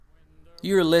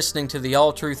You are listening to the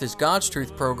All Truth is God's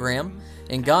Truth program.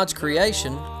 In God's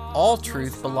creation, all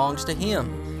truth belongs to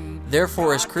Him.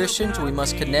 Therefore, as Christians, we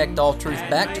must connect all truth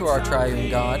back to our triune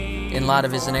God in light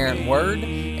of His inerrant Word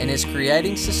and His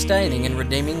creating, sustaining, and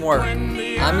redeeming work.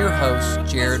 I'm your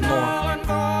host, Jared Moore.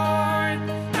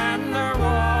 And there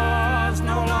was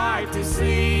no light to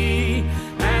see,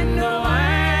 and the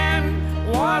land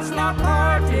was not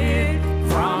parted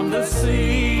from the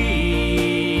sea.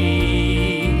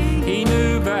 He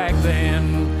knew back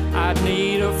then I'd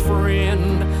need a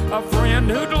friend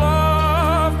who'd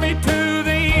love me to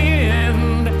the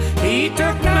end. He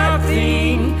took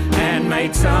nothing and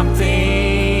made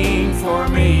something for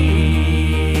me.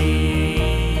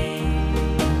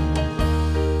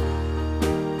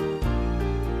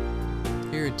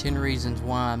 Here are 10 reasons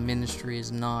why ministry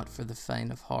is not for the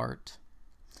faint of heart.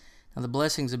 Now, the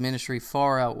blessings of ministry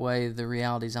far outweigh the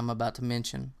realities I'm about to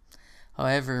mention.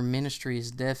 However, ministry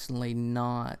is definitely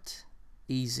not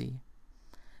easy.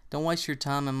 Don't waste your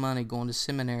time and money going to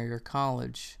seminary or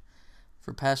college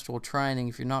for pastoral training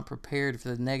if you're not prepared for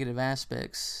the negative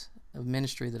aspects of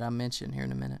ministry that I mention here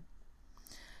in a minute.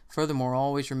 Furthermore,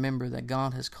 always remember that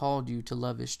God has called you to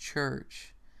love His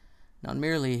church, not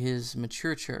merely His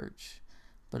mature church,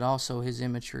 but also His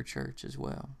immature church as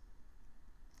well.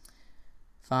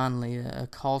 Finally, a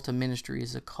call to ministry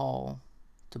is a call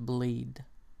to bleed.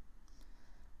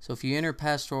 So if you enter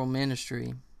pastoral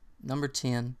ministry, number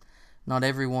 10, not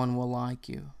everyone will like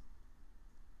you.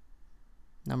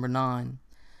 Number 9,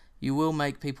 you will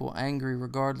make people angry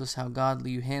regardless how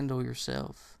godly you handle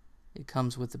yourself. It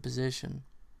comes with the position.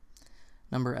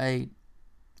 Number 8,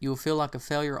 you will feel like a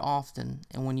failure often,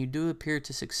 and when you do appear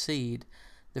to succeed,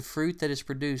 the fruit that is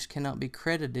produced cannot be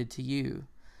credited to you.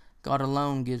 God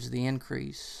alone gives the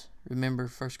increase. Remember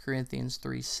 1 Corinthians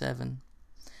 3:7.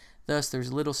 Thus,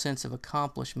 there's little sense of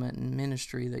accomplishment in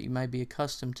ministry that you may be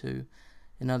accustomed to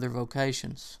in other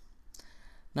vocations.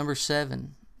 Number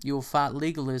 7, you will fight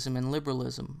legalism and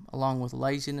liberalism, along with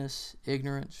laziness,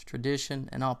 ignorance, tradition,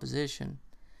 and opposition.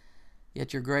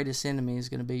 Yet your greatest enemy is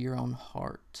going to be your own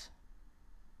heart.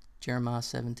 Jeremiah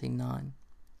 17:9.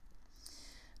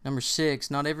 Number 6,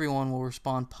 not everyone will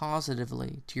respond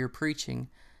positively to your preaching,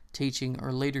 teaching,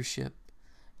 or leadership.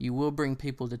 You will bring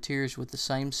people to tears with the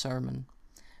same sermon,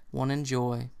 one in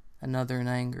joy, another in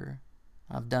anger.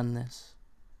 I've done this.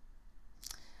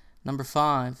 Number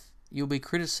 5, you'll be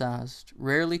criticized,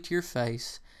 rarely to your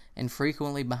face and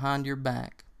frequently behind your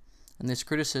back. And this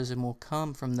criticism will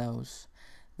come from those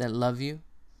that love you,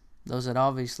 those that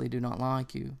obviously do not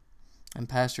like you, and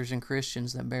pastors and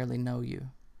Christians that barely know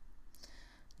you.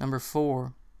 Number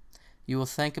 4, you will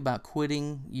think about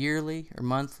quitting yearly or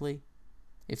monthly,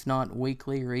 if not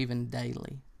weekly or even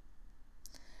daily.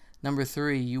 Number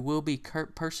 3, you will be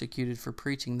persecuted for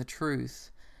preaching the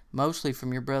truth, mostly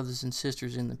from your brothers and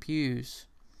sisters in the pews.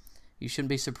 You shouldn't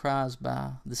be surprised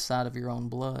by the sight of your own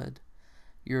blood.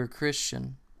 You're a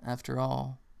Christian, after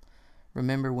all.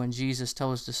 Remember when Jesus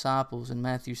told His disciples in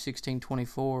Matthew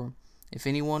 16:24, "If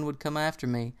anyone would come after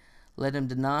me, let him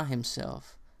deny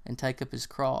himself and take up his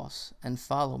cross and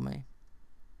follow me."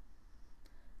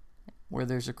 Where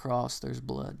there's a cross, there's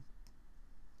blood.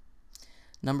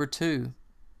 Number 2,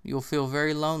 you'll feel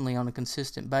very lonely on a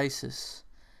consistent basis,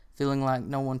 feeling like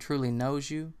no one truly knows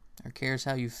you or cares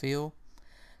how you feel,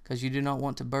 because you do not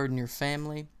want to burden your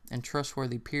family, and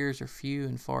trustworthy peers are few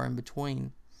and far in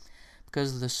between.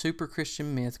 Because of the super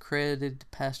Christian myth credited to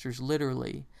pastors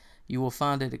literally, you will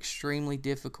find it extremely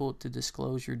difficult to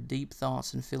disclose your deep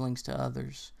thoughts and feelings to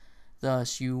others.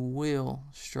 Thus, you will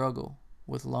struggle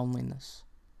with loneliness.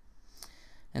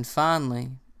 And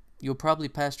finally, you'll probably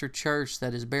pastor a church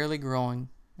that is barely growing,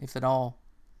 if at all,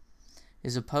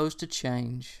 is opposed to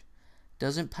change,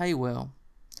 doesn't pay well,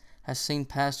 has seen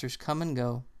pastors come and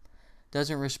go,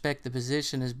 doesn't respect the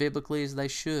position as biblically as they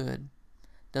should,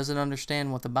 doesn't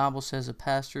understand what the Bible says a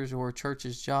pastor's or a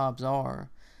church's jobs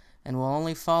are, and will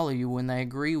only follow you when they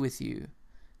agree with you.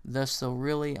 Thus, they'll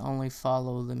really only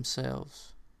follow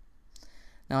themselves.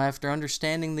 Now, after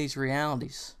understanding these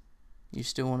realities, you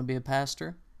still want to be a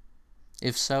pastor?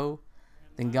 If so,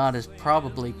 then God has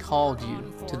probably called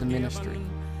you to the ministry.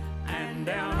 And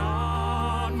down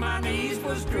on my knees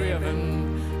was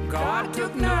driven. God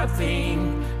took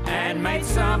nothing and made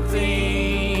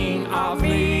something of me.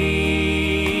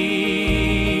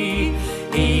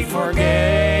 He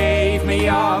forgave me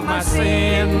of my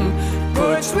sin,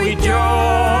 put sweet joy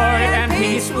and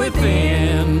peace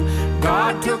within.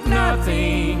 God took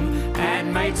nothing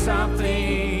and made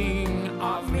something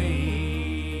of me.